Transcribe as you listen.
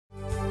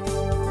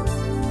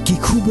ki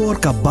khubor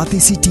ka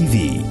Batisi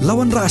TV.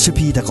 Lawan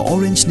Rashapi da ka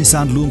Orange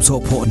Nissan Loom so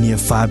po near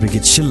Fire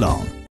Brigade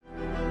Shillong.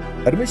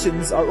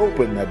 Admissions are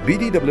open at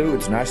BDW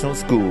International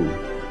School.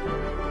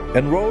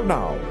 Enroll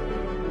now.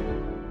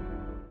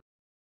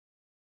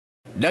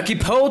 Daki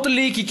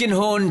pautli ki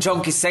kinhon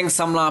jong ki seng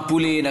samla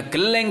puli na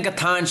keleng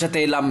kathan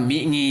chate lam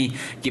mingi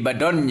ki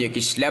badon ye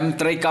ki slam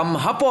trekam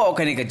hapo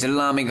kani ka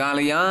jilla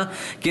Meghalaya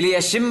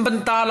kilia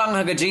shimbanta lang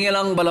haga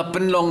jingelang bala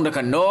penlong da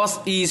ka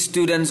North East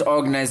Students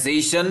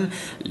Organization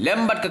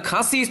lembat ka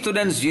Khasi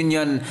Students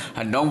Union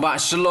handong ba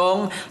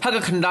Shillong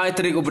haga khandai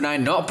trik ubnai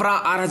no pra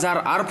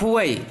 8000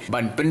 arpuai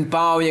ban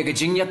penpau ye ka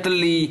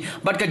jingyatli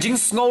bat ka jing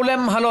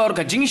snolem halor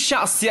ka jing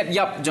sha siat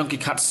yap jong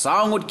ki khat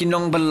sangut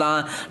kinong bala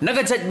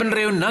naga jaj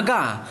benreu naga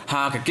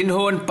ha ka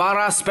kinhon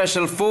para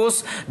special force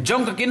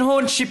jong ka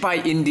kinhon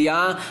sipai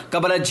India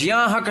kabala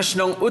jia ha ka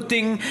snong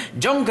uting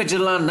jong ka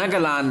jilla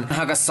Nagaland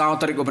ha ka south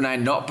tarik ubnai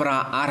no pra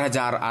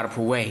 8000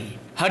 arpuai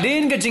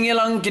hadin ka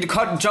jingelang kid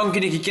khot jong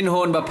kini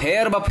kinhon ba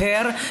pher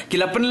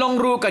kila penlong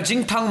ru ka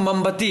jingthang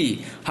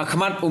mambati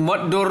hakmat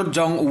umot dur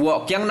jong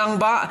uwo kyang nang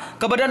ba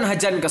kabadan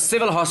hajan ka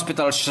civil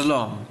hospital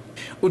Shillong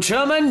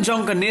Uchaman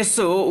jong ka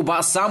neso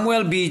uba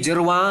Samuel B.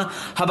 Jerwa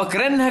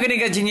habakren hagani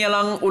ka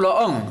jingelang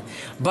uloong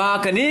ba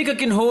kani ka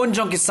kinhon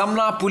jong ki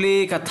samla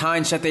puli ka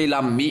thain chate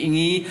lam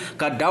miingi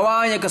ka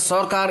dawa ya ka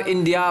Sorkar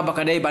India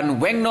bakadai ban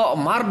wengno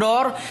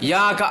mardor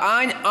ya ka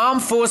ain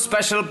Armed Force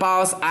Special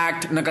Powers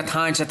Act na ka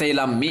thain chate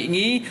lam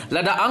miingi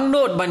lada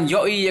angnot ban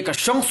yoi ya ka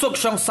shongsuk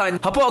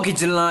shongsan hapo ki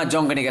jilla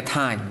jong kani ka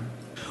thain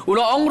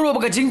Ulo ongro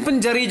baga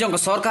jingpen jari jong ka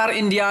Sorkar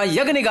India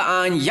yagani ga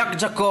an yak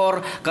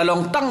jakor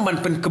kalong tang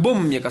ban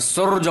Pynkbum ya ka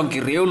sor jong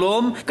ki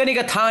Riewlum kani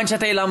ka than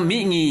chatai lam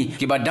mingi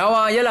ki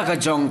badawa yala ka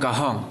jong ka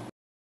hong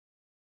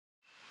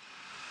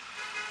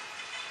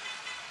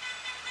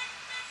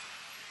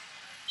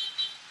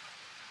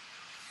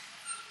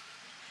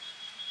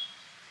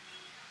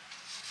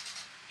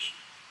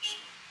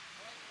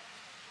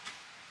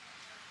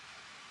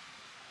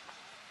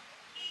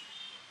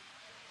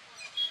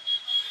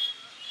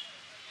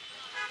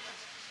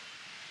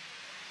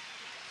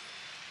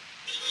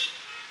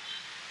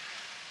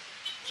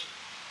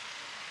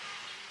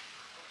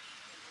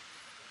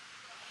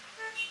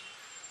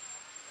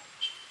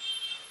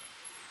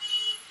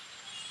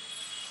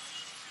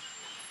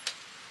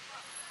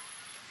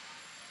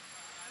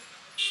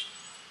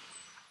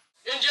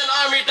Indian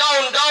Army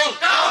down, down,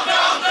 down,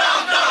 down,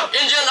 down, down.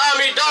 Indian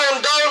Army down,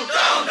 down,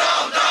 down,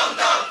 down, down,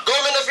 down.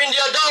 Government of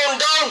India down,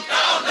 down,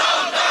 down,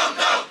 down, down,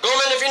 down.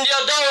 Government of India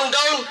down,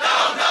 down,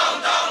 down, down,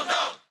 down,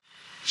 down.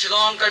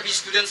 Shillong Karbi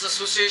Students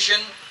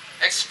Association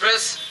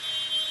express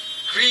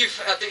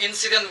grief at the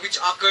incident which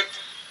occurred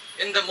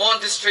in the Mon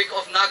district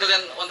of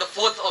Nagaland on the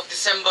 4th of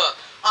December.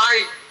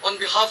 I,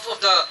 on behalf of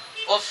the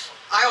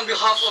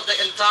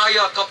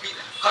entire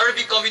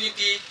Karbi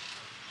community,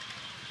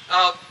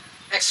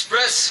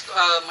 express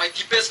my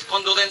deepest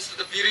condolence to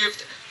the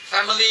bereaved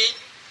family,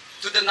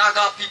 to the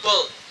Naga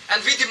people,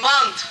 and we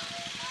demand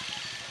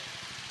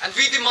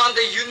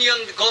the union,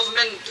 the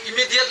government to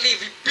immediately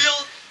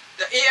repeal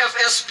the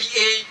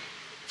AFSPA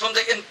from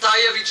the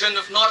entire region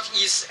of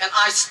Northeast, and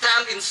I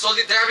stand in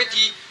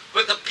solidarity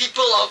with the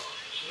people of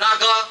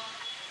Naga,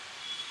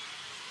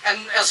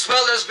 and as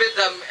well as with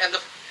them,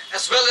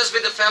 as well as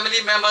with the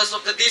family members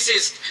of the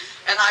deceased,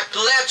 and I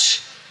pledge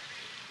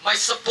my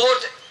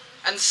support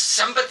and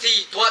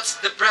sympathy towards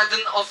the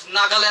brethren of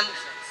Nagaland,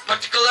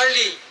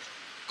 particularly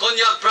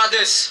Khñiot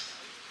brothers,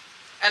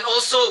 and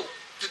also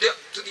to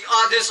the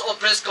others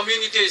oppressed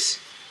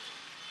communities.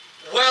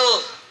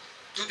 Well,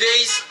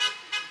 today's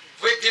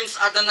victims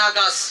are the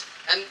Nagas,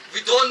 and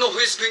we don't know who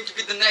is going to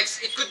be the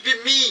next. It could be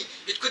me,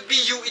 it could be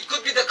you, it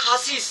could be the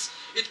Khasis,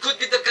 it could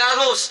be the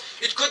Garos,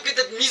 it could be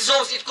the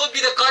Mizos, it could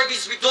be the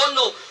Karbis. We don't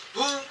know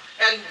who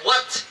and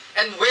what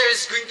and where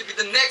is going to be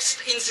the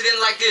next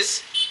incident like this.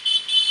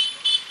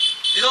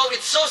 You know,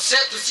 it's so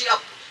sad to see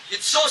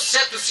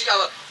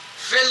our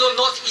fellow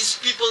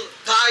Northeast people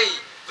die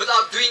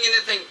without doing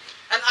anything.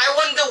 And I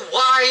wonder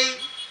why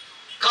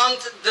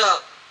can't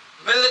the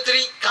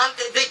military,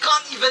 they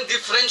can't even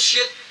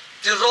differentiate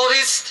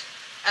terrorists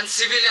and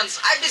civilians.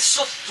 Are they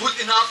so fool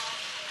enough?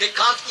 They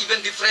can't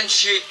even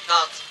differentiate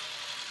that.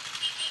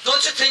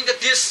 Don't you think that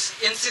this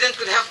incident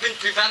could have been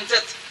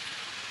prevented?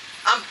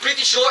 I'm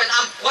pretty sure, and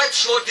I'm quite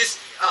sure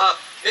this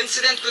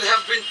incident could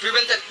have been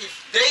prevented if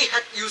they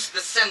had used the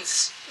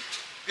sense.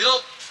 You know,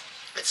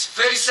 it's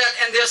very sad,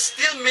 and there are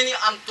still many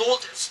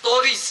untold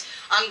stories,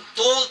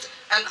 untold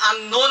and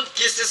unknown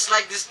cases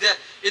like this there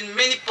in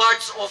many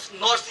parts of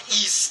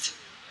Northeast.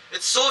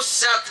 It's so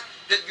sad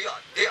that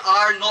they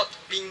are not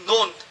being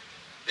known.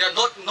 They are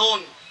not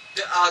known,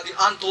 the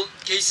untold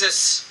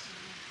cases.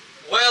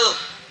 Well,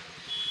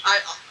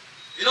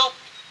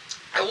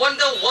 I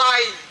wonder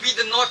why we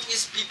the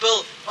Northeast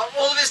people are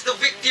always the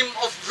victim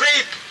of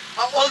rape,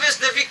 are always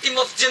the victim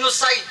of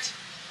genocide.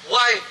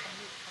 Why?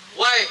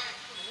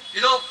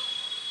 You know,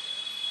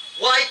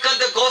 why can't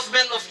the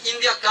government of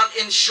India can't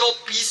ensure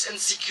peace and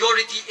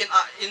security in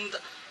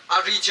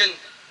our region?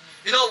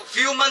 You know,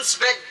 few months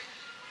back,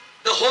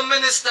 the Home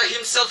Minister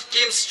himself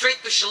came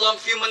straight to Shillong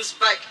few months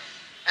back.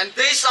 And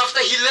days after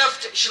he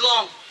left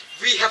Shillong,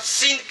 we have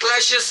seen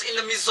clashes in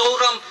the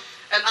Mizoram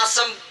and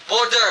Assam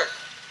border.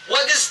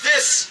 What is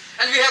this?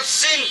 And we have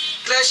seen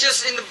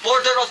clashes in the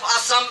border of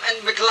Assam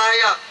and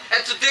Meghalaya.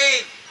 And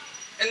today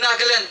in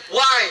Nagaland,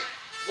 why?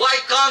 Why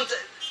can't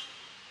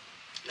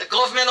the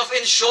government of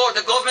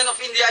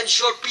India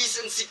ensure peace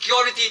and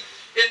security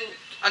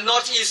in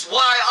Northeast?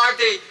 Why are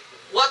they?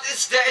 What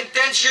is their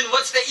intention?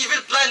 What's their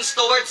evil plans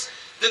towards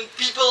the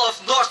people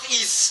of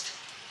Northeast?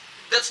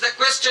 That's the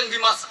question we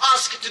must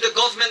ask to the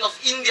government of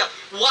India.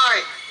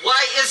 Why?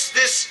 Why is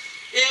this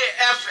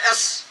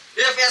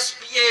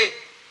AFSPA?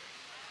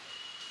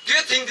 Do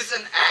you think this is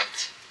an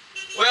act?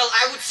 Well,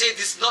 I would say it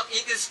is not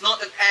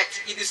an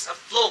act, it is a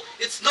flaw.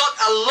 It's not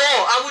a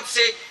law. I would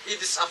say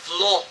it is a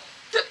flaw.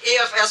 That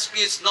AFSP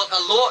is not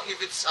a law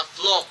if it's a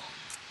flaw.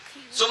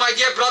 So my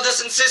dear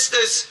brothers and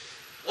sisters,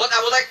 what I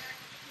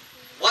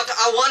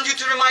want you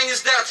to remind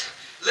is that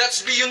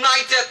let's be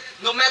united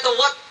no matter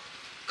what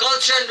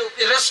culture,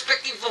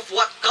 irrespective of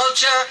what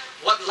culture,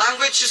 what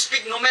language you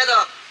speak, no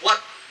matter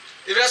what,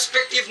 it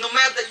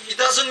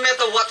doesn't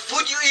matter what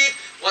food you eat,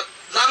 what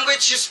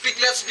language you speak,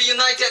 let's be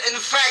united. And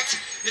in fact,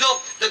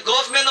 the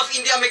government of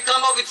India may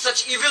come up with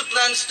such evil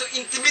plans to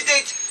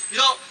intimidate,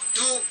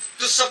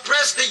 to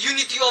suppress the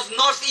unity of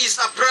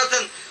Northeast, our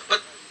brethren. But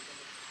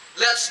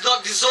let's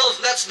not dissolve,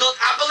 let's not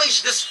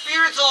abolish the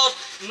spirit of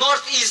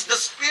Northeast, the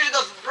spirit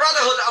of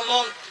brotherhood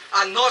among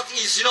our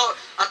Northeast.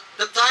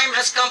 The time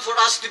has come for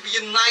us to be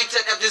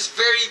united at this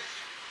very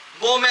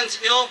moment.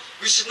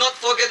 We should not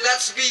forget,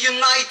 let's be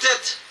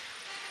united.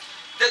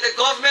 That the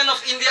government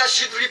of India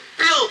should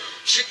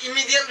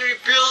immediately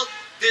repeal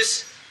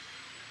this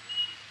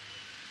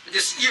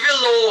evil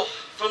law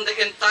from the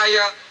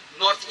entire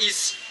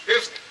Northeast.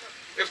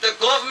 If the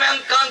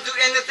government can't do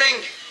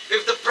anything,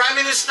 if the Prime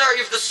Minister,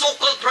 if the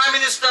so-called Prime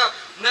Minister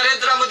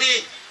Narendra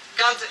Modi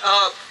can't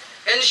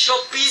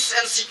ensure peace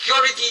and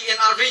security in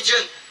our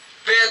region,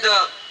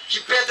 he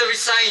better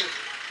resign.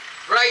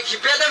 Right? He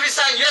better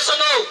resign, yes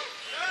or no?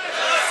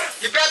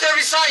 Yes. He better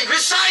resign.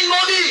 Resign,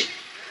 Modi!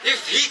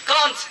 If he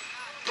can't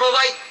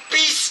provide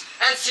peace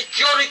and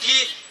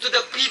security to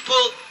the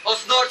people of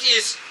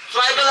Northeast.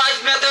 Tribal life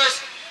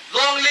matters.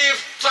 Long live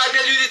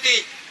tribal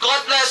unity.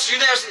 God bless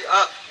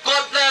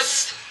God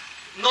bless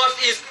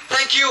Northeast.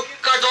 Thank you,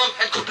 Kardom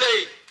and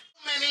Kublai.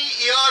 How many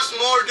years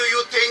more do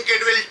you think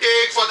it will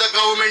take for the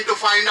government to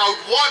find out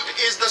what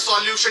is the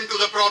solution to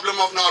the problem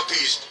of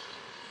Northeast?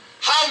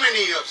 How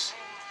many years?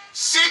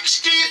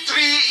 63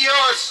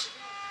 years,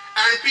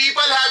 and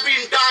people have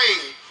been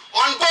dying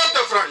on both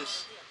the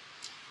fronts.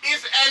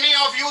 If any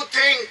of you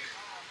think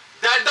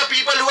that the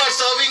people who are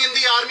serving in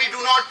the army do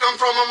not come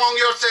from among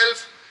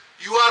yourselves,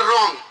 you are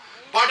wrong.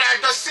 But at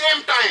the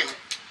same time,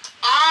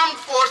 Armed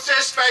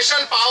Forces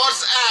Special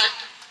Powers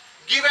Act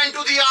given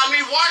to the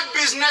army, what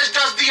business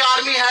does the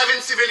army have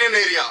in civilian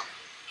area?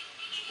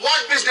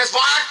 What business?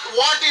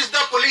 What is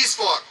the police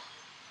for?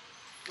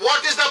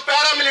 What is the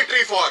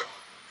paramilitary for?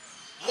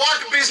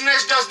 What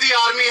business does the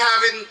army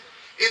have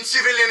in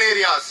civilian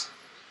areas?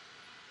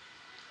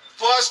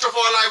 First of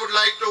all, I would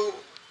like to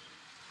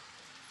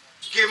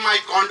give my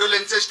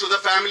condolences to the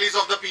families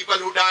of the people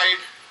who died,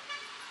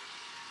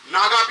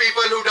 Naga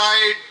people who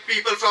died,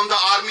 people from the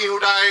army who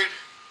died.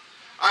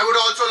 I would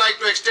also like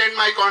to extend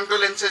my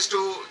condolences to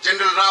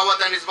General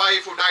Rawat and his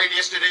wife who died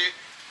yesterday,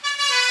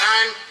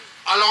 and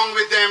along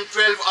with them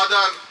 12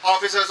 other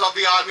officers of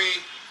the army,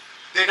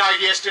 they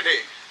died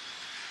yesterday.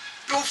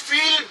 To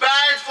feel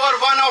bad for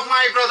one of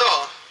my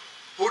brother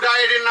who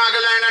died in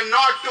Nagaland and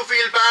not to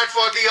feel bad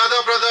for the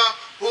other brother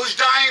who's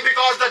dying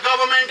because the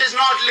government is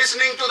not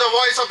listening to the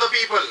voice of the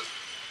people.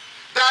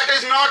 That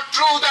is not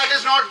true, that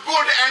is not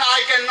good, and I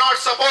cannot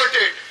support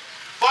it.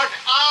 But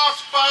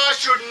Afspa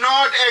should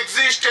not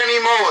exist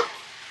anymore.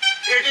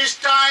 It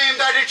is time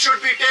that it should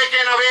be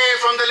taken away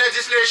from the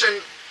legislation,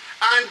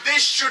 and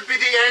this should be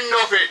the end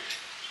of it.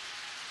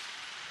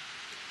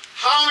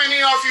 How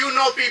many of you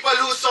know people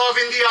who serve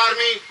in the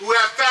army, who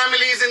have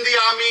families in the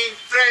army,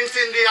 friends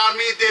in the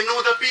army, they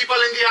know the people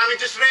in the army?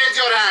 Just raise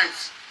your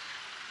hands.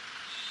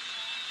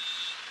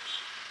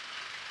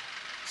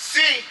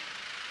 See,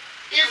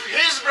 if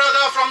his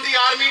brother from the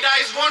army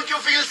dies, won't you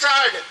feel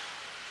sad?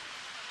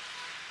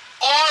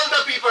 All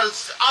the people,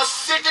 a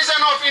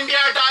citizen of India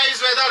dies,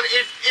 whether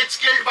it's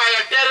killed by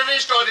a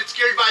terrorist or it's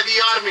killed by the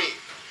army.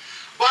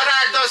 But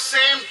at the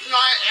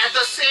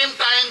same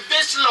time,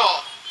 this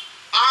law,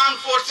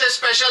 Armed Forces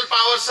Special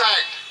Powers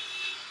Act,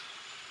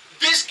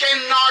 this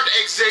cannot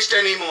exist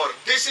anymore.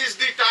 This is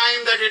the time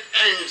that it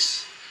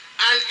ends.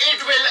 And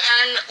it will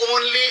end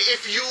only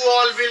if you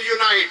all will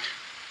unite.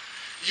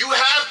 You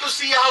have to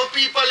see how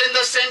people in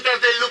the center,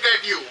 they look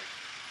at you.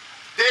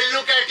 They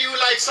look at you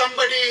like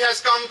somebody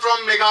has come from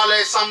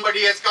Meghalaya,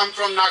 somebody has come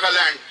from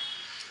Nagaland.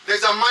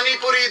 There's a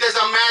Manipuri, there's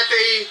a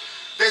Meitei,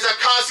 there's a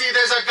Khasi,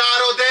 there's a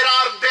Garo.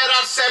 There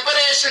are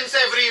separations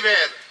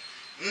everywhere.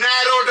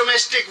 Narrow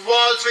domestic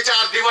walls which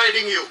are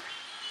dividing you.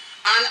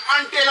 And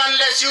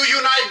unless you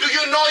unite, do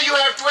you know you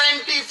have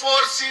 24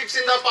 seats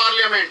in the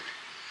parliament?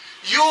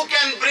 You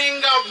can bring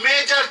a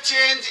major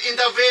change in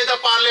the way the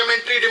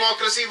parliamentary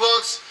democracy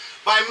works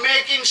by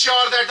making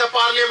sure that the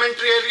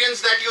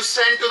parliamentarians that you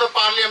send to the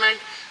parliament,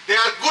 they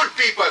are good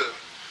people.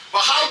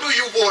 But how do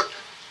you vote?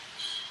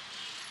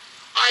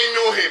 I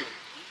know him.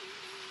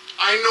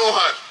 I know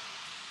her.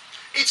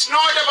 It's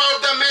not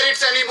about the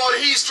merits anymore.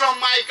 He's from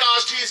my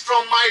caste, he's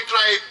from my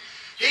tribe,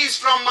 he's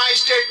from my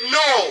state.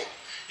 No!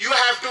 You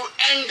have to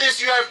end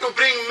this. You have to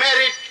bring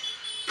merit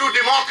to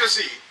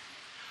democracy.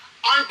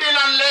 Until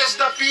unless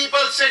the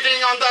people sitting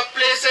on the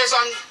places,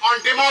 on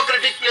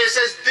democratic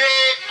places, they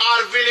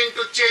are willing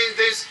to change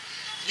this,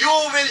 you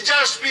will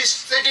just be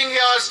sitting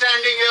here,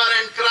 standing here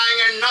and crying,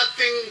 and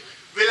nothing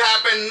will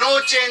happen. No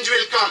change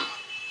will come.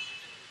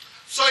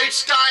 So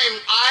it's time.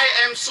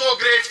 I am so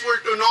grateful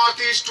to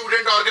Northeast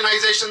Student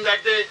Organization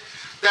that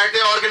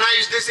they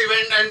organized this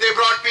event and they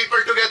brought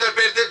people together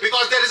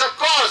because there is a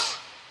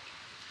cause.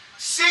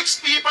 6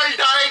 people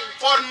died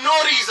for no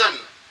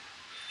reason.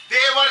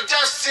 They were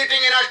just sitting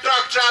in a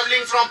truck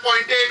traveling from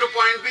point A to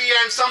point B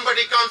and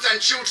somebody comes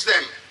and shoots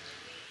them.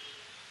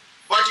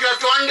 But you have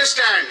to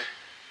understand,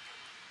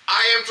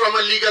 I am from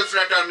a legal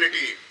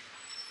fraternity.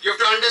 You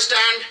have to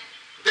understand,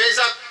 there's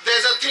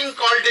a thing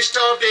called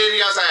Disturbed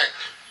Areas Act.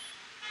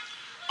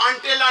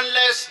 Until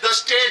unless the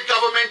state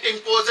government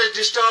imposes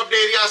Disturbed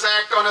Areas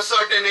Act on a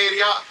certain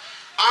area,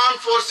 Armed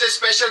Forces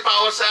Special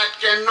Powers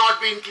Act cannot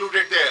be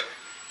included there,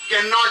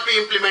 cannot be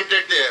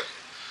implemented there.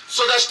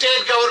 So the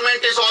state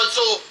government is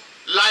also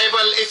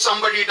liable if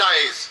somebody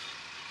dies.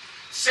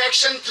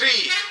 Section 3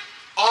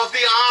 of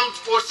the Armed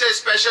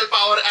Forces Special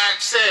Power Act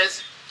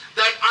says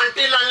that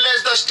until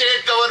unless the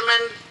state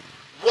government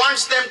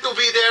wants them to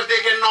be there,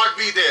 they cannot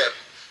be there.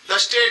 The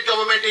state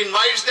government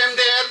invites them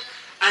there,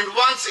 and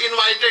once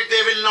invited,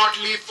 they will not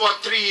leave for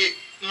 3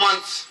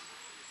 months.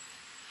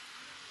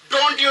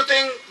 Don't you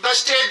think the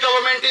state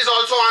government is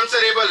also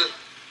answerable,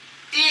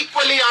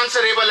 equally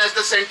answerable as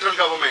the central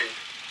government?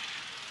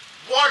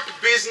 What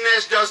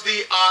business does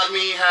the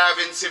army have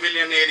in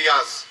civilian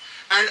areas?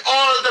 And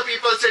all the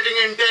people sitting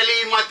in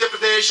Delhi, Madhya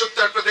Pradesh,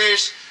 Uttar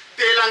Pradesh,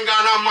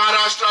 Telangana,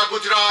 Maharashtra,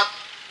 Gujarat,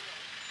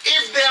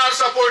 if they are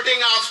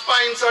supporting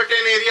Afspa in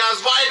certain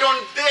areas, why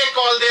don't they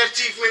call their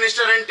chief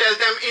minister and tell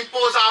them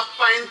impose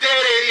Afspa in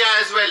their area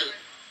as well?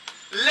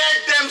 Let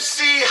them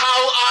see how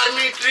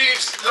army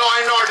treats law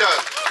and order.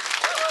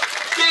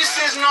 This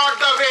is not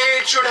the way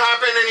it should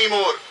happen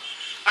anymore.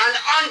 And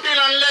until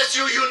unless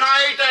you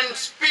unite and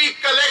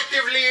speak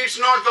collectively, it's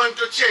not going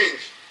to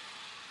change.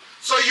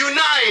 So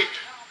unite.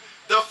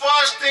 The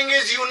first thing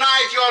is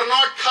unite. You're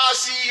not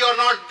Khasi, you're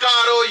not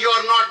Garo,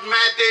 you're not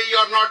Meitei,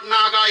 you're not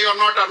Naga, you're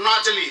not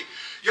Arunachali.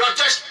 You're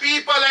just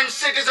people and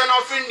citizen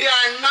of India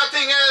and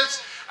nothing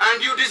else.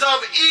 And you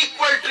deserve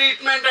equal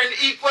treatment and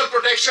equal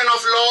protection of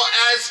law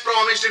as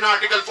promised in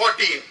Article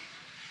 14.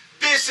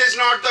 This is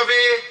not the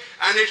way,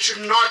 and it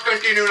should not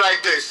continue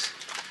like this.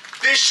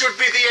 This should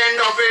be the end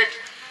of it.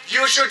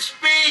 You should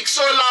speak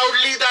so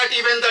loudly that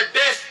even the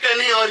deaf can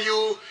hear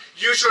you.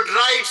 You should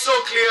write so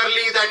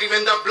clearly that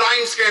even the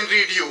blinds can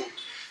read you.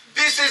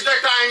 This is the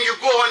time you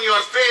go on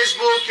your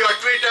Facebook, your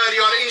Twitter,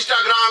 your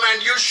Instagram, and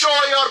you show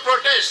your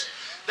protest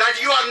that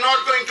you are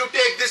not going to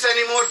take this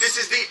anymore. This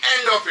is the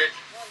end of it.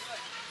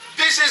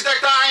 This is the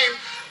time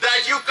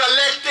that you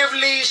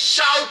collectively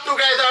shout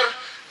together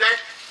that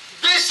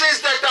this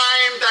is the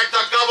time that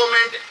the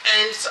government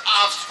ends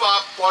Afspa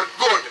for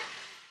good.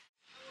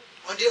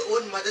 On your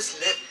own mother's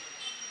lap,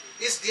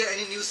 is there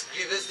any news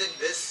grievance than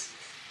this?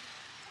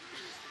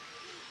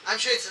 I'm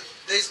sure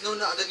there is no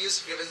other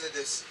news grievance than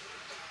this.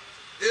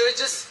 They were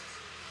just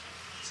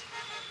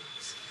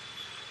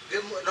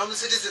normal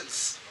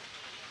citizens.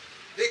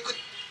 They could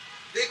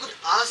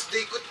ask,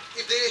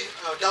 if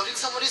they doubting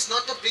someone is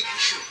not a big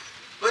issue,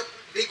 but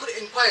they could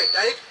inquire.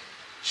 Direct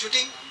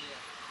shooting,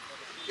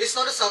 it's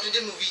not a South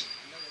Indian movie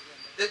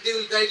that they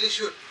will directly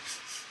shoot.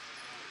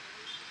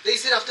 They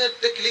said after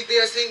the killing, they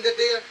are saying that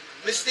they are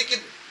mistaken.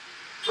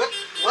 But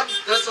what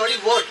the sorry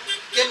word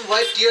can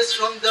wipe tears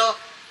from the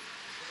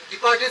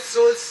departed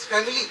soul's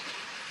family?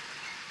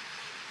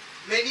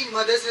 Many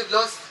mothers have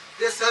lost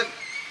their son,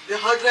 their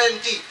heart were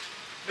empty.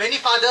 Many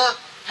fathers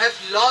have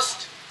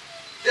lost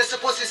their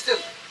support system,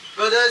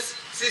 brothers,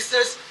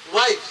 sisters,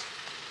 wives.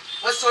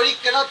 A sorry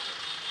cannot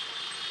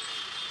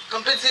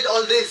compensate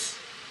all this.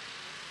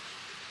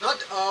 Not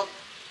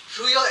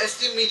through your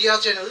esteemed media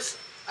channels.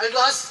 I will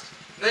ask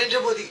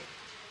Narendra Modi.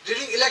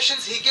 During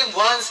elections, he came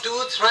once, 2,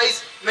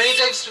 thrice, many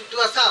times to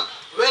Assam.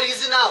 Where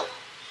is he now?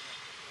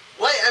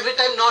 Why every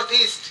time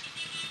Northeast?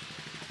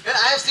 And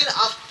I have seen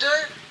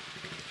after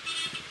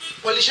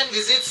politician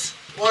visits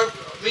or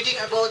meeting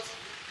about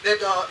that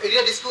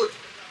area dispute,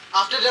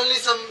 after only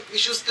some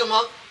issues come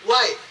up.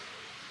 Why?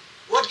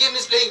 What game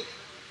is playing?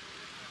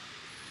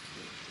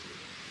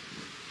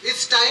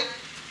 It's time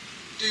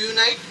to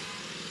unite.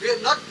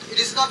 It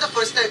is not the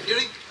first time.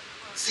 During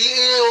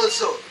CAA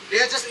also, they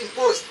have just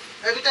imposed.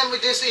 Every time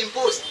they say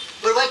impose,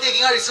 but while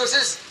taking our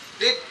resources,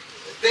 they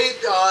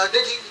think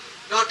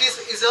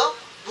Northeast is a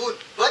boon.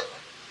 But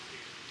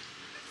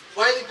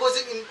while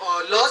imposing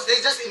laws,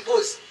 they just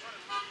impose.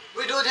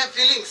 we don't have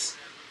feelings.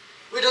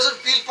 We doesn't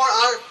feel for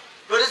our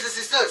brothers and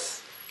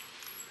sisters.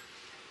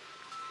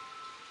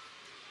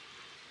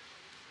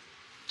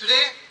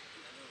 Today,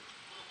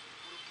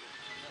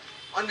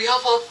 on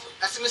behalf of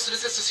SMS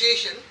Students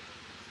Association,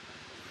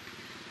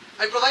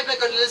 I provide my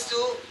condolences to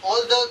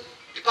all the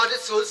departed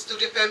souls, to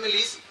their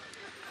families,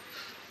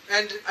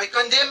 and I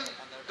condemn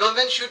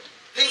government should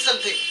think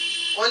something.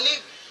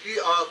 Only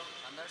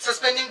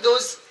suspending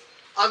those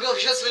army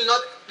officials will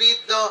not be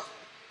the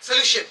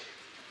solution,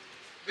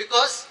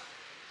 because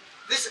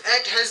this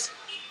act has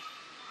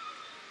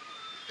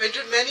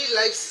ended many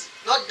lives.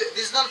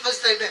 This is not the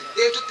first time.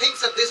 They have to think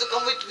something. They have to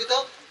come with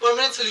a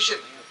permanent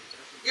solution.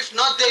 If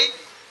not,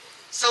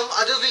 some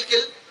other will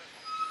kill.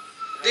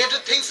 They have to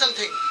think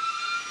something.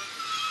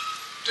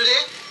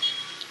 Today,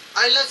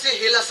 I will not say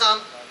Hail Assam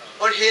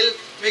or Hail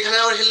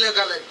Meghalaya or Hail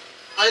Nagaland.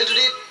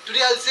 Today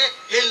I will say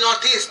Hail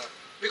Northeast,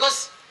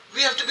 because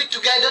we have to be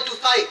together to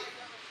fight.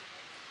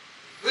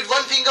 With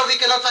one finger we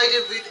cannot fight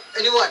it with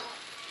anyone.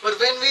 But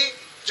when we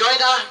join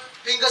our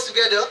fingers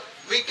together,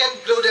 we can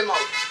blow them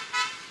out.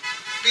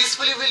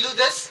 Peacefully we'll do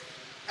this,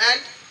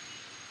 and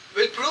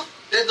we'll prove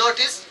that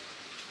Northeast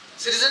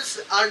citizens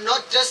are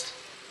not just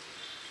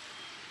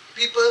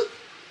people,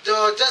 they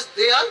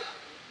are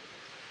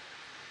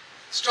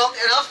strong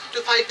enough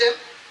to fight them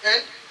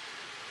and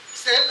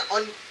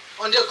stand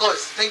on their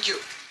cause. Thank you.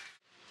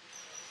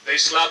 They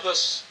slap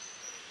us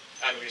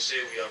and we say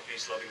we are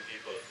peace-loving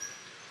people.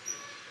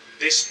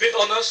 They spit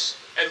on us,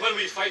 and when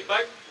we fight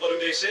back, what do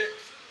they say?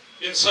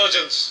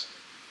 Insurgents,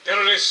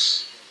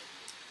 terrorists.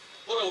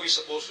 What are we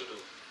supposed to do?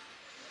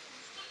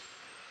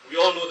 We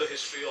all know the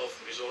history of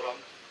Mizoram,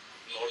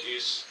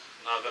 Northeast,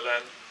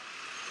 Nagaland.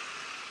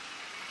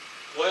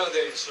 Why are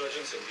there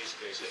insurgents in these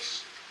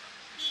places?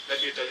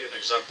 Let me tell you an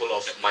example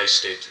of my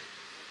state.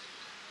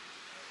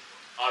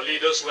 Our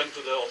leaders went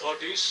to the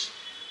authorities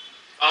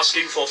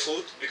asking for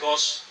food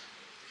because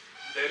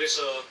there is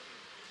a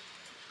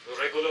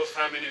regular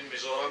famine in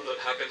Mizoram that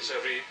happens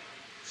every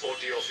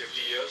 40 or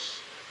 50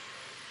 years.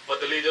 But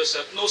the leaders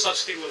said no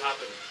such thing will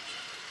happen.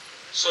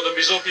 So the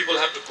Mizo people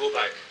had to go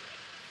back.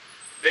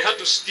 They had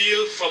to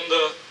steal from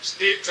the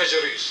state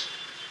treasuries.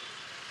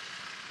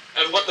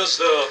 And what does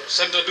the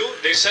center do?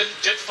 They send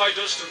jet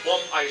fighters to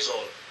bomb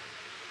Aizawl.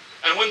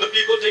 And when the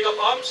people take up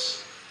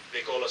arms,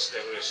 they call us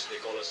terrorists, they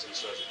call us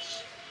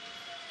insurgents.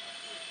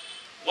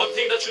 One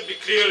thing that should be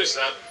clear is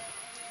that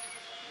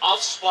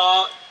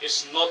Afspa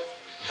is not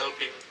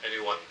helping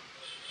anyone.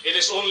 It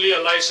is only a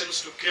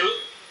license to kill.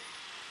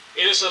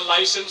 It is a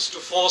license to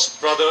force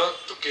brother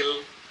to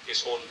kill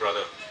his own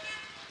brother.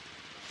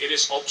 It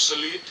is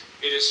obsolete,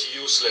 it is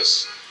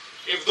useless.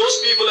 If those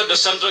people at the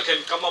center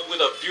can come up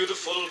with a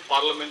beautiful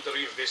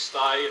parliamentary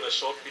vista in a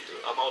short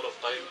amount of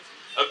time,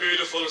 a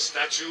beautiful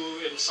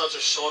statue in such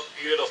a short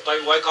period of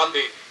time, why can't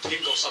they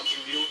think of something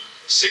new?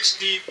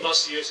 60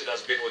 plus years it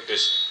has been with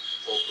this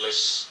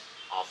hopeless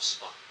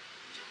Afspa.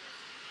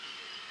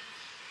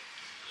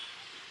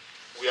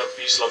 We are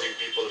peace-loving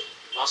people.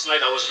 Last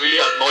night I was really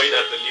annoyed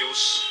at the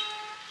news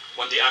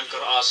when the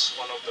anchor asked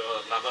one of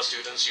the Naga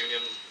Students'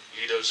 Union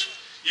leaders,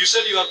 you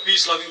said you are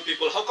peace-loving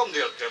people, how come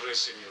they are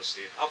terrorists in your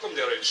state? How come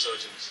they are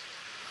insurgents?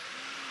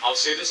 I'll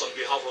say this on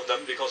behalf of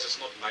them because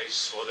it's not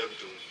nice for them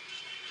to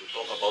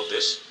talk about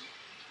this.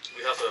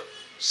 We have a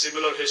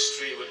similar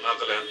history with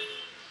Nagaland.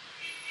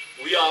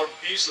 We are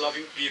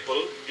peace-loving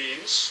people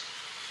means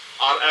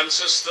our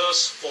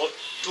ancestors fought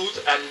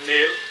tooth and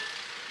nail.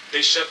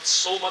 They shed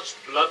so much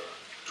blood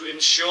to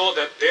ensure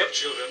that their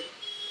children,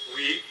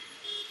 we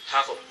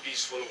have a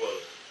peaceful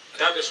world.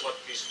 That is what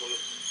peaceful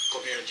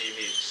community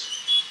means.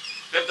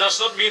 That does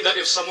not mean that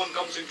if someone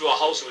comes into a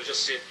house, we'll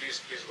just say, please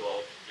go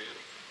out.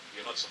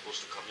 You're not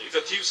supposed to come here. If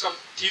a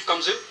thief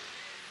comes in,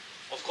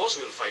 of course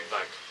we'll fight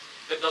back.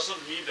 That does not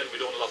mean that we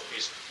don't love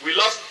peace. We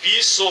love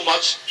peace so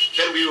much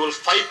that we will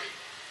fight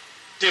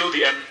till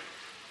the end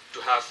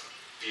to have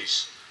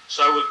peace.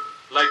 So I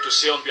would like to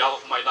say on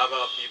behalf of my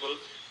Naga people,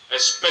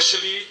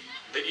 especially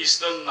the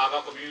eastern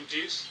Naga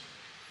communities,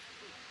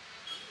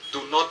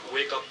 do not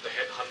wake up the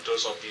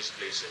headhunters of these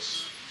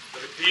places.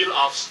 Repeal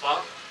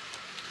Afspa.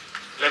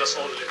 Let us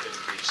all live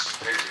in peace.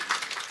 Thank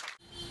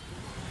you.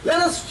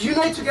 Let us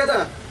unite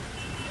together.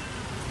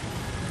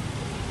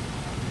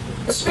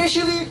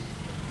 Especially,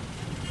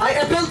 I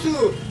appeal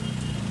to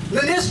the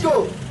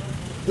UNESCO,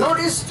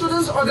 Northeast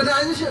Students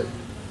Organization.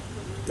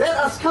 Let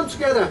us come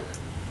together.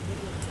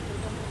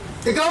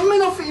 The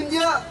government of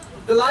India,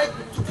 they like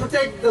to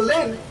protect the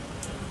land,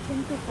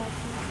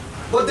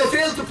 but they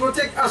fail to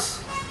protect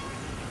us.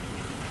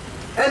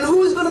 And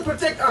who is going to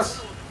protect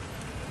us?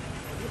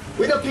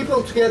 With the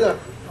people together.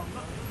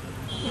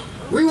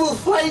 We will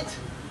fight.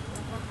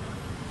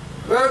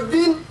 We have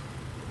been,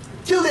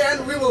 till the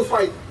end we will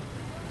fight.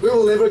 We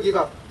will never give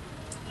up.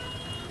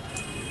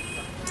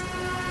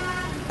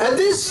 And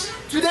this,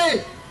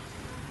 today,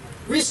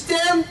 we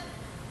stand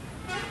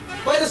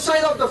by the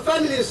side of the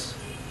families.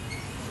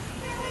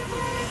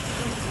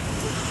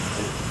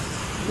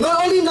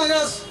 Not only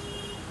Nagas,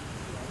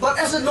 but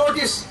as a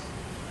Northeast,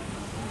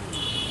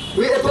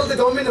 we appeal the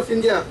government of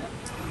India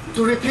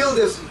to repeal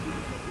this.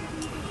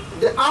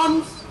 the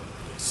Armed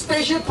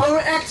Special Power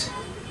Act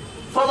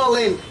from our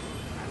land.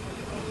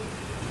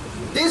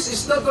 This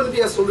is not going to be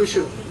a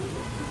solution.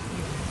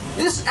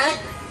 This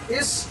act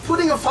is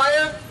putting a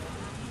fire,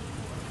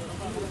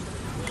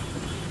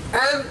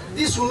 and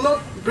this will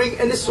not bring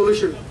any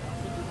solution.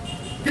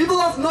 People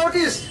of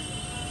Northeast,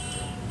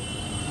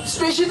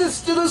 especially the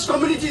students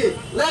community,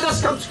 let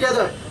us come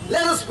together.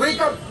 Let us wake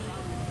up.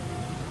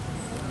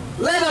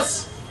 Let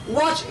us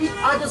watch each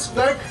other's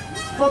back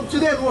from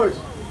today onwards.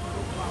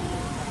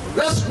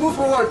 Let's move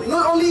forward.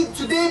 Not only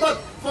today, but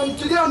from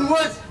today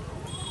onwards,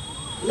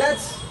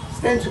 let's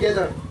stand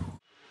together.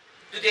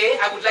 Today,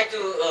 I would like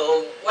to,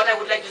 what I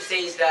would like to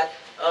say is that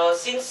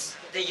since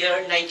the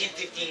year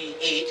 1958,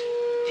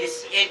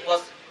 this act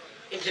was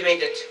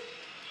implemented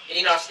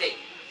in our state.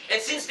 And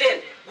since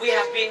then, we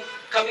have been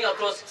coming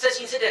across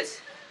such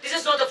incidents. This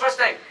is not the first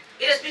time.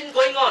 It has been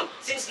going on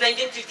since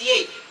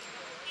 1958.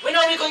 When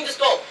are we going to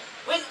stop?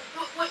 When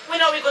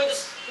are we going to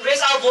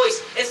raise our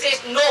voice and say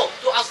no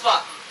to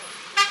Afspa?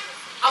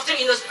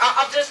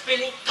 After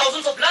spilling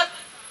thousands of blood?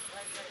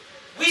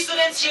 We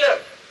students here,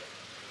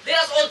 let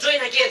us all join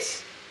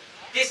against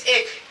this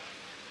act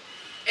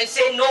and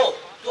say no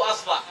to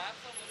Afspa.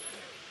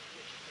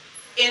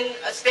 In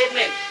a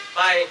statement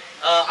by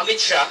Amit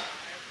Shah,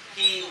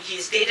 he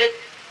stated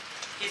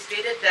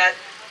that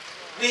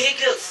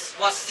vehicles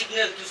was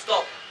signaled to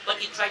stop,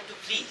 but it tried to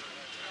flee.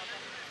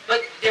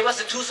 But there was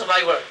a two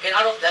survivor, and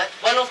out of that,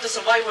 one of the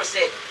survivors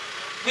said,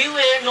 "We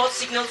were not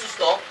signaled to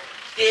stop.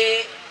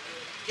 They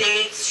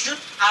shoot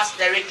us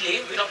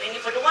directly without any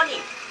further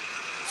warning."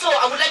 So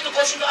I would like to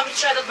caution to Amit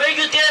Shah that were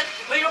you there,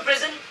 were you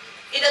present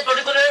in that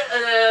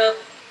particular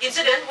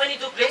incident when it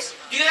took place?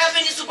 Do you have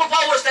any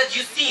superpowers that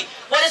you see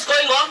what is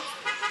going on?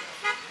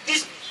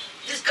 This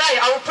guy,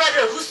 our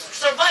brother, who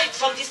survived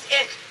from this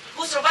act,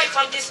 who survived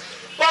from this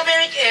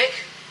barbaric act,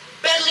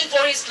 battling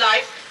for his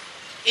life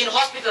in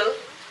hospital,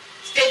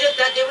 stated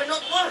that they were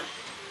not warned.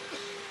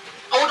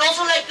 I would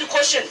also like to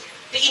question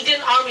the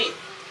Indian Army.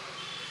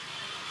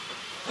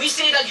 We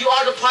say that you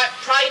are the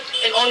pride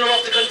and honor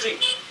of the country,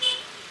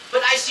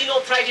 but I see no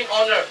pride and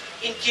honor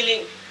in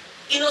killing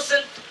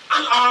innocent,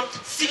 unarmed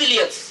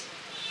civilians.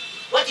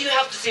 What do you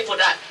have to say for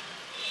that?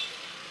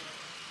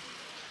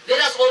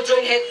 Let us all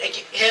join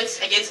hands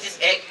against this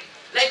act,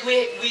 like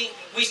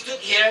we stood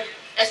here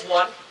as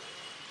one.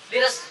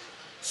 Let us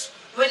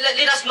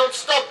not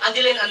stop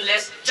until and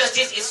unless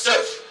justice is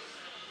served.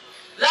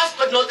 Last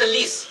but not the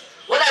least,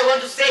 what I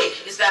want to say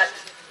is that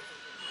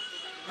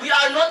we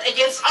are not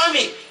against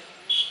army,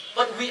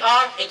 but we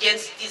are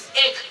against this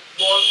act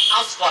called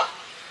Afspa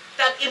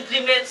that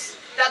implements,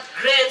 that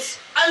grants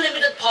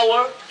unlimited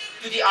power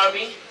to the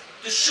army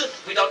to shoot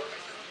without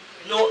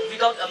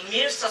a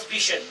mere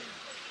suspicion.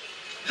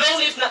 Long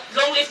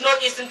live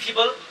Northeastern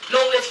people,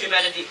 long live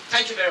humanity.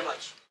 Thank you very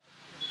much.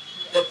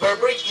 The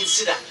barbaric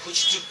incident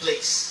which took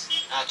place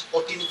at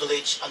Otin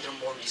village under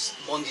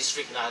Mon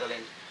district,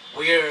 Nagaland,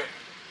 where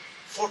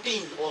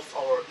 14 of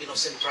our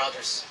innocent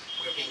brothers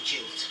were being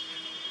killed.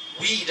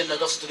 We, the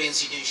Naga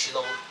Students Union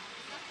Shillong,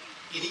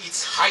 in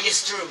its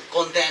highest term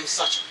condemn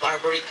such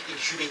barbaric,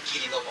 inhuman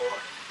killing of our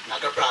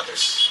Naga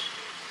brothers.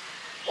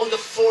 On the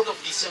 4th of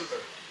December,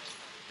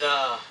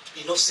 the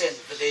innocent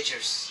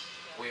villagers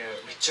were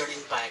returning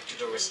back to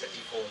their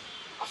respective home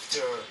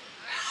after a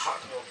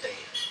hard work day,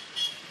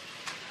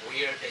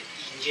 where the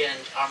Indian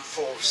armed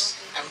force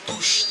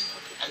ambushed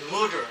and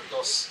murdered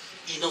those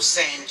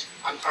innocent,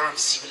 unarmed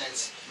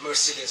civilians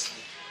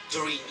mercilessly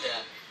during the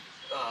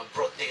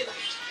broad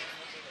daylight,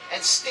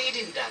 and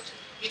stating that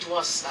it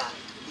was a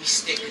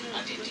mistaken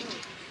identity.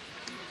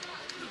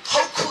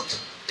 How could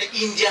the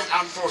Indian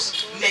armed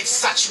force make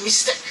such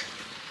mistake?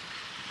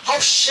 How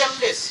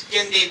shameless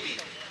can they be,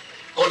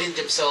 calling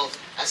themselves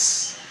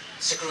as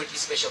security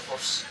special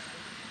force?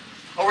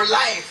 Our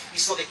life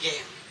is not a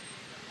game.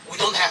 We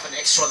don't have an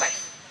extra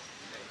life.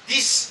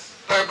 This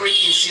barbaric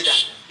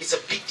incident is a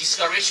big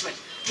discouragement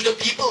to the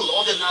people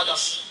of the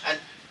Nagas and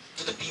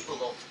to the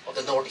people of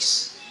the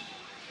Northeast.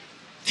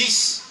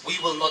 This we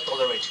will not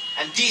tolerate,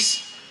 and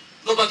this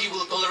nobody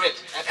will tolerate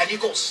at any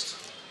cost.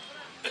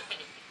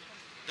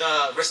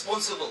 The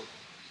responsible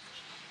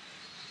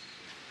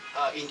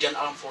Indian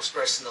Armed Force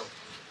personnel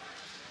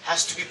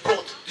has to be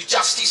brought to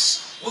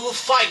justice. We will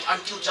fight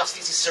until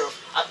justice is served,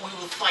 and we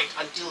will fight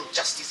until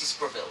justice is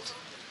prevailed.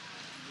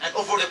 And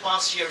over the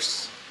past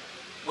years,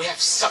 we have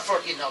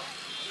suffered enough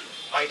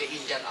by the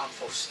Indian Armed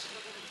Force.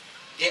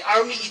 The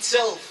army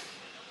itself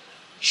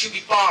should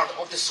be part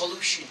of the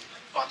solution,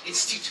 but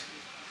instead,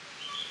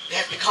 they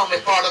have become a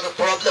part of the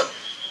problem.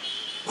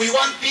 We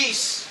want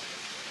peace.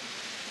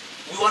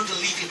 We want to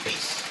live in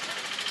peace.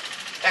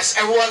 As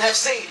everyone has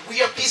said,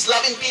 we are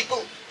peace-loving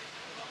people.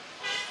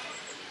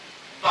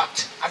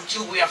 But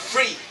until we are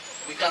free,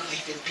 we can't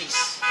live in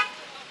peace.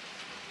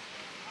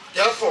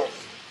 Therefore,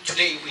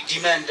 today we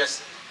demand the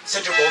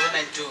central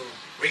government to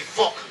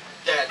revoke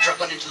the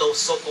draconian law,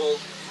 so-called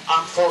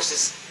Armed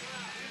Forces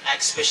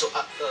Act, Special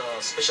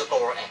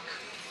Power Act.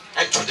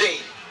 And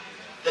today,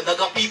 the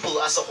Naga people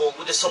as a whole,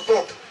 with the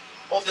support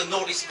of the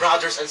Northeast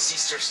brothers and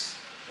sisters,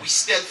 we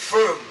stand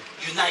firm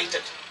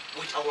united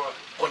with our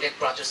Khñiot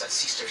brothers and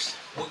sisters.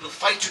 We will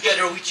fight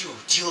together with you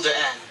till the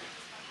end.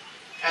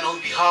 And on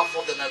behalf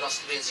of the Naga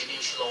students in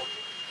Shillong,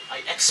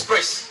 I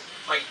express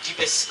my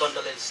deepest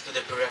condolence to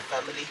the bereaved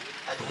family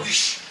and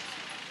wish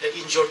the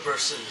injured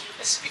person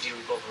a speedy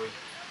recovery.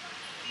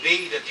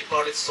 May the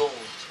departed soul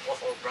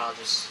of our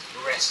brothers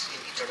rest in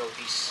eternal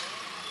peace,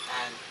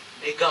 and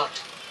may God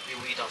be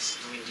with us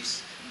during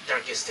this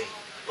darkest day.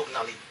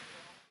 Tugnali.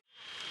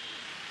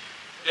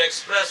 To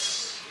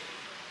express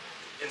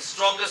in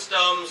strongest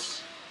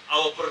terms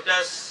our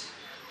protest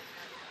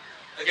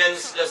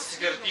against the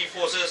security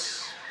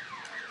forces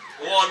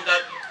who on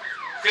that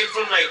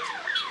fateful night,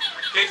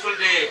 fateful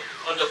day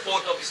on the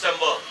 4th of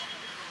December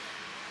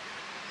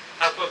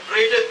have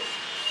perpetrated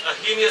a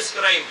heinous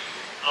crime,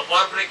 a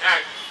barbaric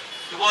act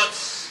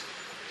towards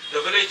the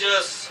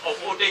villagers of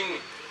Oting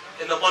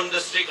in the Mon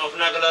district of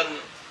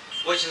Nagaland,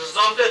 which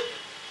resulted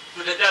to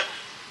the death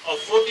of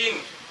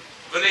 14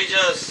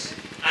 villagers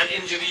and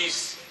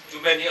injuries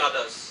to many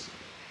others.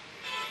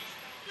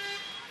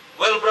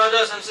 Well,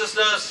 brothers and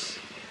sisters,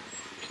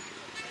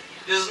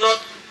 this is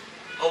not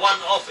a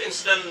one-off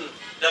incident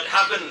that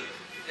happened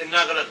in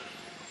Nagaland.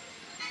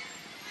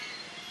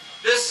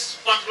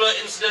 This particular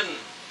incident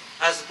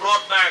has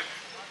brought back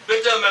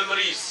bitter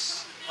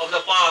memories of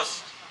the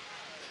past,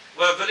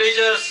 where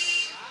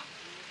villagers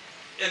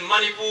in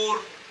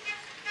Manipur,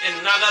 in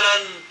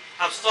Nagaland,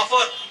 have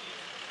suffered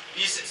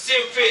this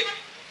same fate,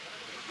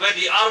 where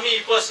the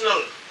army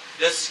personnel,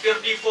 the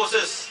security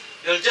forces,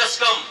 they'll just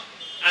come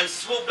and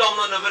swoop down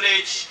on the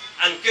village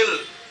and kill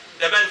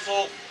the men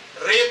folk,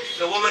 rape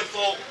the women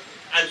folk,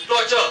 and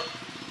torture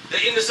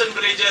the innocent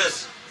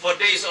villagers for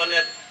days on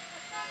end.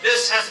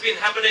 This has been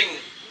happening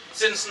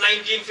since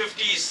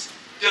 1950s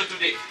till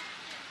today.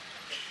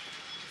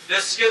 The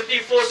security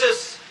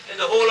forces in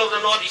the whole of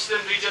the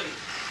northeastern region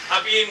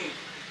have been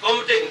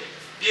committing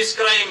these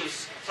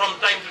crimes from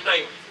time to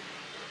time.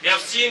 We have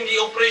seen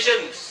the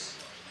operations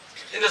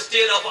in the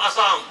state of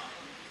Assam.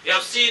 We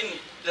have seen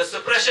the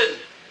suppression,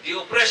 the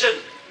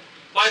oppression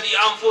by the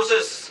armed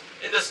forces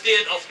in the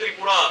state of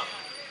Tripura.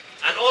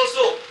 And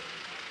also,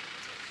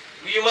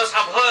 we must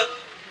have heard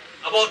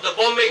about the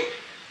bombing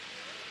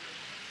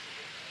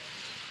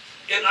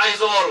in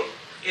Aizawl,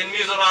 in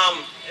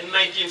Mizoram in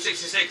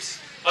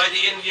 1966 by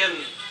the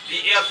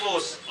Air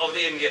Force of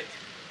the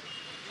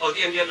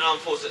Indian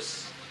Armed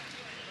Forces.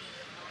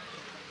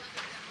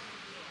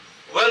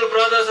 Well,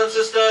 brothers and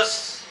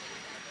sisters,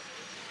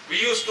 we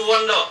used to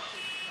wonder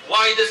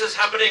why this is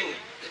happening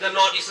in the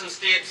northeastern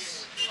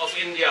states of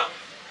India.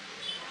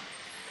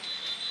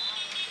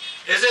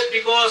 Is it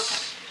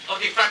because of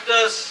the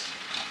factors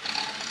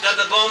that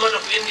the government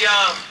of India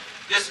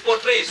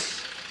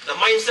portrays, the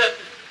mindset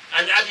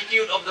and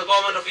attitude of the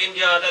government of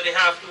India that they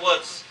have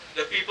towards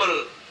the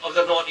people of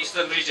the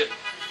northeastern region?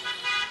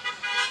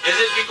 Is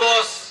it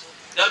because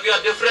that we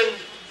are different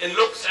in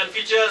looks and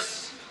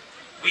features?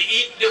 We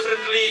eat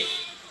differently,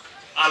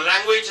 our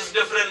language is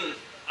different,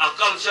 our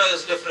culture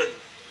is different.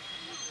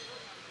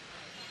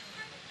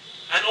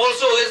 And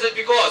also, is it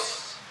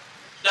because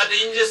that the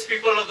indigenous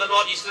people of the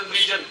northeastern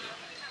region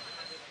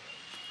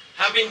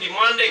have been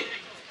demanding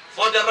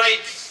for their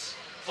rights,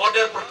 for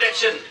their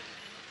protection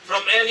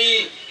from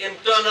any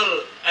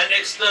internal and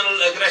external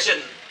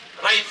aggression,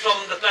 right from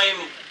the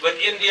time when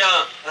India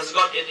has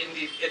got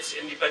its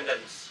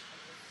independence?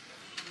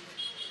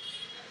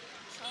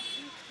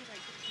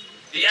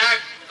 The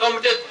act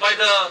committed by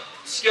the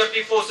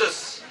security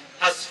forces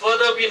has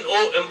further been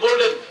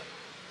emboldened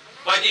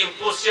by the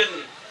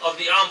imposition of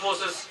the Armed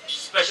Forces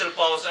Special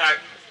Powers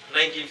Act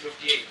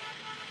 1958.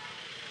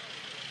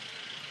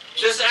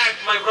 This act,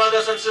 my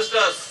brothers and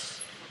sisters,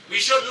 we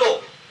should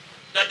know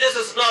that this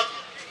was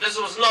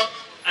not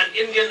an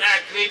Indian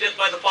act created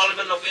by the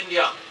Parliament of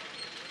India.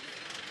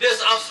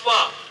 This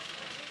Afspa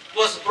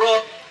was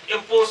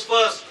imposed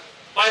first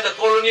by the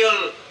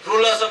colonial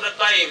rulers of the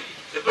time,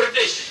 the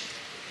British,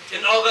 in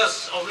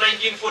August of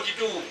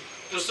 1942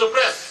 to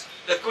suppress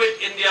the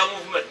Quit India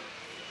movement.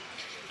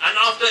 And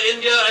after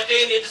India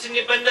attained its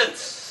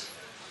independence,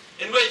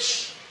 in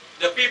which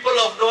the people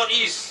of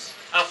Northeast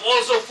have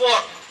also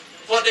fought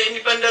for the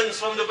independence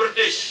from the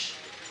British,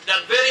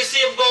 that very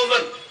same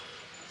government,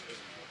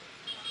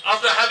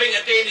 after having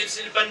attained its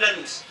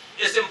independence,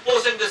 is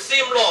imposing the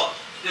same law,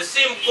 the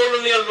same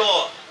colonial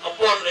law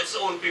upon its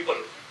own people.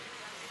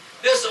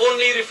 This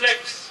only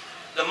reflects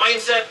the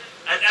mindset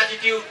and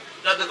attitude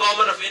that the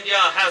government of India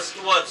has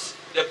towards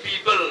the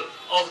people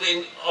of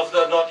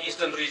the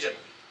northeastern region.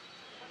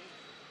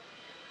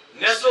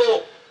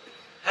 NESO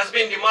has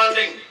been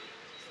demanding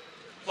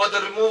for the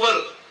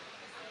removal,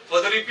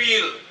 for the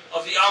repeal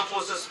of the Armed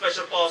Forces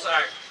Special Powers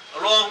Act,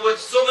 along with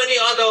so many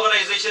other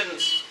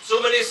organizations,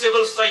 so many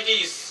civil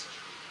societies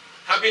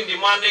have been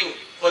demanding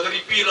for the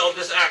repeal of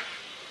this act.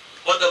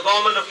 But the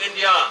government of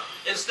India,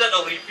 instead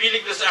of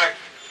repealing this act,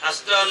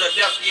 has turned a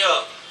deaf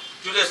ear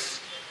to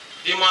this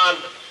demand,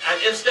 and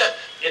instead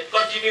it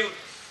continued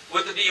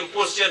with the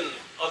imposition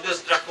of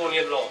this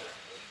draconian law.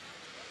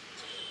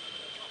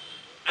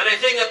 And I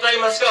think a time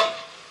has come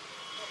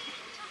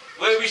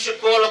where we should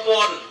call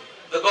upon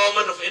the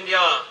government of India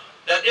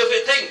that if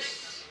it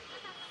thinks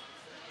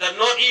that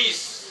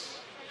Northeast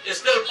is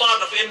still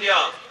part of India,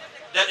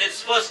 then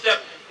its first step,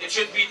 it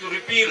should be to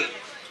repeal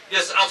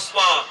this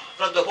Afspa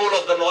from the whole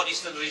of the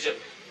northeastern region.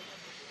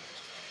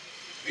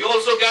 We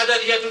also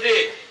gathered here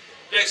today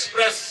to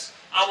express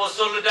our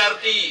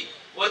solidarity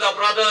with our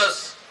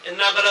brothers in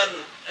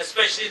Nagaland,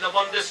 especially the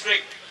one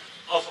district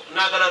of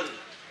Nagaland,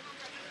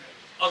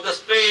 of the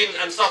pain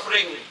and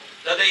suffering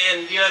that they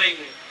are enduring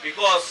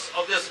because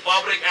of this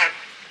barbaric act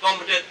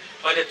committed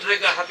by the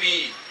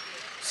trigger-happy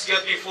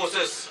security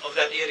forces of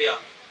that area.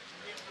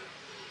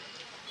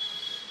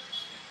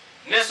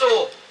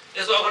 NESO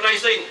is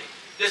organizing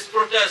this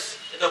protest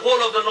in the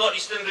whole of the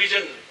northeastern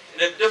region, in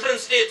the different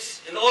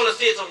states, in all the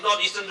states of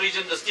northeastern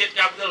region, the state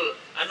capital,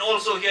 and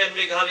also here in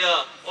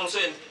Meghalaya, also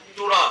in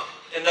Tura,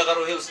 in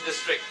Nagaru Hills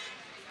district,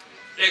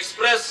 to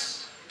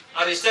express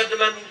our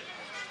resentment,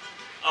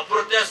 our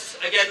protest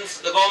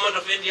against the government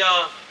of India,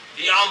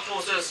 the armed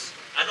forces,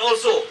 and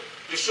also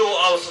to show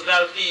our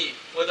solidarity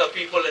with the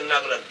people in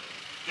Nagaland,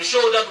 to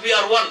show that we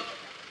are one,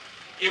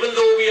 even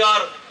though we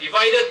are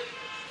divided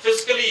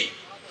physically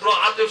through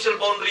artificial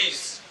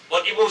boundaries,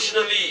 but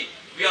emotionally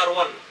we are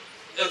one.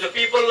 If the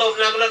people of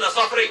Nagaland are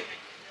suffering,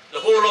 the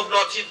whole of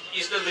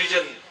northeastern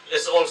region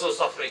is also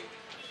suffering.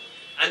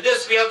 And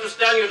this we have to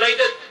stand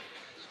united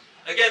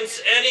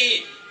against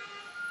any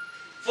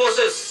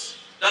forces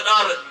that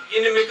are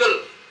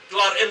inimical to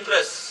our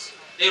interests.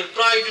 They will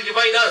try to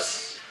divide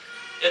us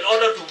in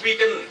order to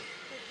weaken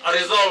our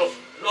resolve,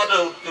 in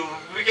order to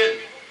weaken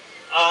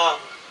our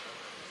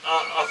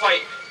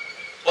fight.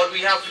 But we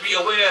have to be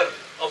aware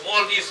of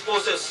all these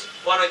forces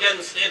who are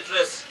against the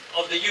interests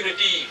of the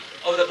unity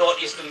of the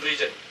northeastern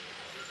region.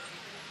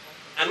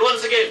 And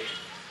once again,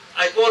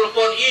 I call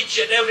upon each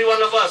and every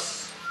one of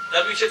us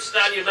that we should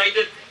stand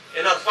united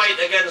in our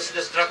fight against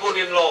this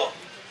draconian law.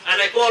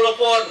 And I call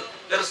upon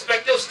the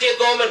respective state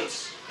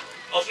governments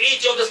of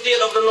each of the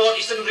states of the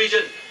northeastern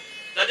region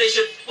that they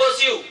should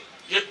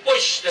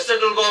push the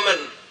central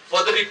government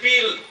for the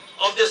repeal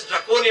of this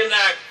draconian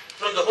act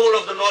from the whole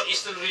of the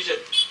northeastern region.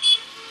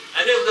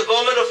 And if the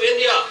government of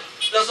India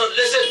does not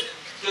listen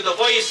to the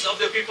voice of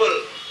the people,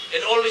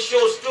 it only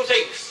shows two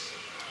things: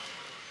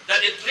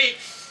 that it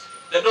treats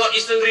the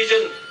northeastern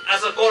region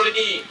as a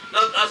colony,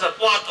 not as a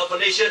part of a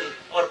nation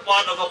or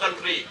part of a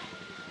country.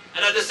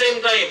 And at the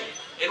same time,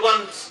 it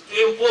wants to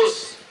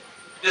impose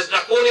this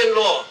draconian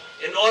law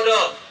in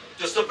order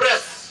to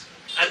suppress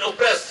and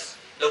oppress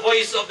the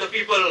voice of the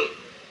people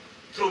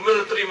through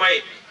military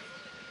might.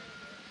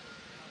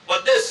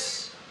 But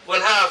this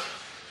will have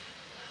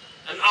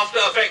an after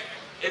effect.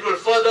 It will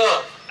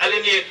further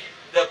alienate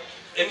the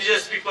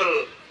indigenous people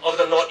of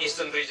the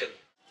northeastern region.